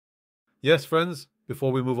Yes, friends,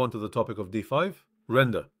 before we move on to the topic of D5,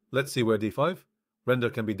 render. Let's see where D5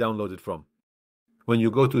 render can be downloaded from. When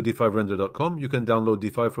you go to d5render.com, you can download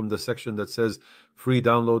D5 from the section that says free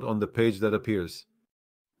download on the page that appears.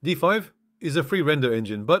 D5 is a free render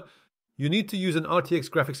engine, but you need to use an RTX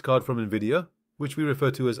graphics card from NVIDIA, which we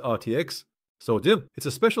refer to as RTX. So, it's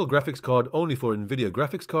a special graphics card only for NVIDIA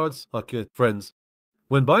graphics cards, okay, friends.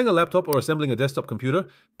 When buying a laptop or assembling a desktop computer,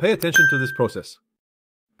 pay attention to this process.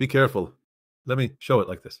 Be careful. Let me show it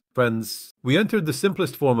like this. Friends, we entered the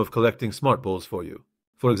simplest form of collecting smart balls for you.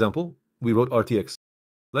 For example, we wrote RTX.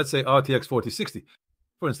 Let's say RTX 4060.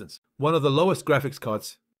 For instance, one of the lowest graphics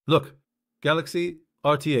cards. Look, Galaxy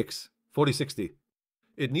RTX 4060.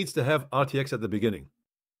 It needs to have RTX at the beginning.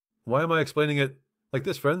 Why am I explaining it like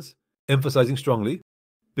this, friends? Emphasizing strongly.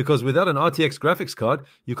 Because without an RTX graphics card,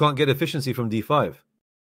 you can't get efficiency from D5.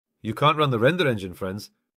 You can't run the render engine, friends.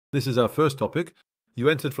 This is our first topic. You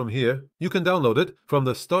entered from here. You can download it from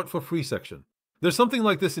the Start for Free section. There's something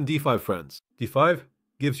like this in D5, friends. D5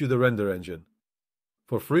 gives you the render engine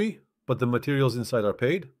for free, but the materials inside are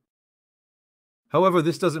paid. However,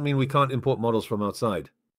 this doesn't mean we can't import models from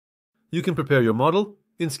outside. You can prepare your model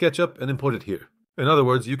in SketchUp and import it here. In other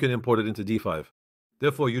words, you can import it into D5.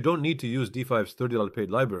 Therefore, you don't need to use D5's $30 paid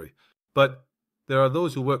library. But there are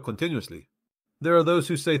those who work continuously. There are those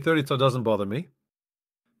who say $30 doesn't bother me.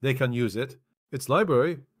 They can use it. Its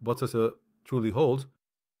library, Botasa truly holds,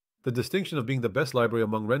 the distinction of being the best library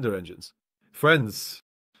among render engines. Friends,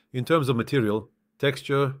 in terms of material,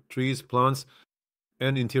 texture, trees, plants,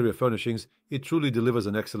 and interior furnishings, it truly delivers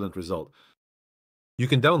an excellent result. You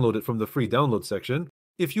can download it from the free download section.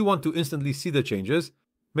 If you want to instantly see the changes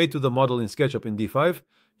made to the model in SketchUp in D5,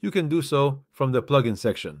 you can do so from the plugin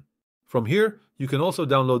section. From here, you can also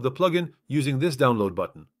download the plugin using this download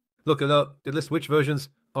button. Look, it lists which versions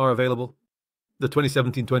are available. The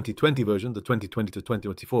 2017-2020 version, the 2020 to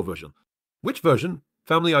 2024 version. Which version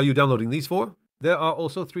family are you downloading these for? There are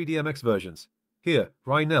also 3DMX versions. Here,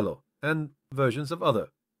 Rhinello, and versions of other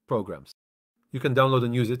programs. You can download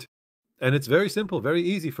and use it. And it's very simple, very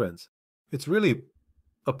easy, friends. It's really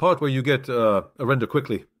a part where you get a render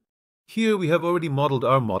quickly. Here we have already modeled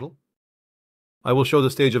our model. I will show the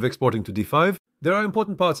stage of exporting to D5. There are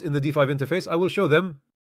important parts in the D5 interface. I will show them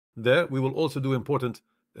there. We will also do important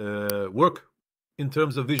work in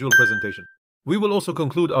terms of visual presentation. We will also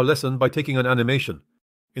conclude our lesson by taking an animation.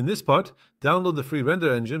 In this part, download the free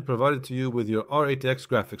render engine provided to you with your R8X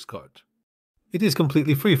graphics card. It is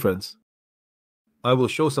completely free, friends. I will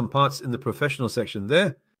show some parts in the professional section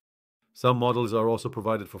there. Some models are also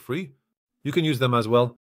provided for free. You can use them as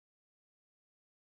well.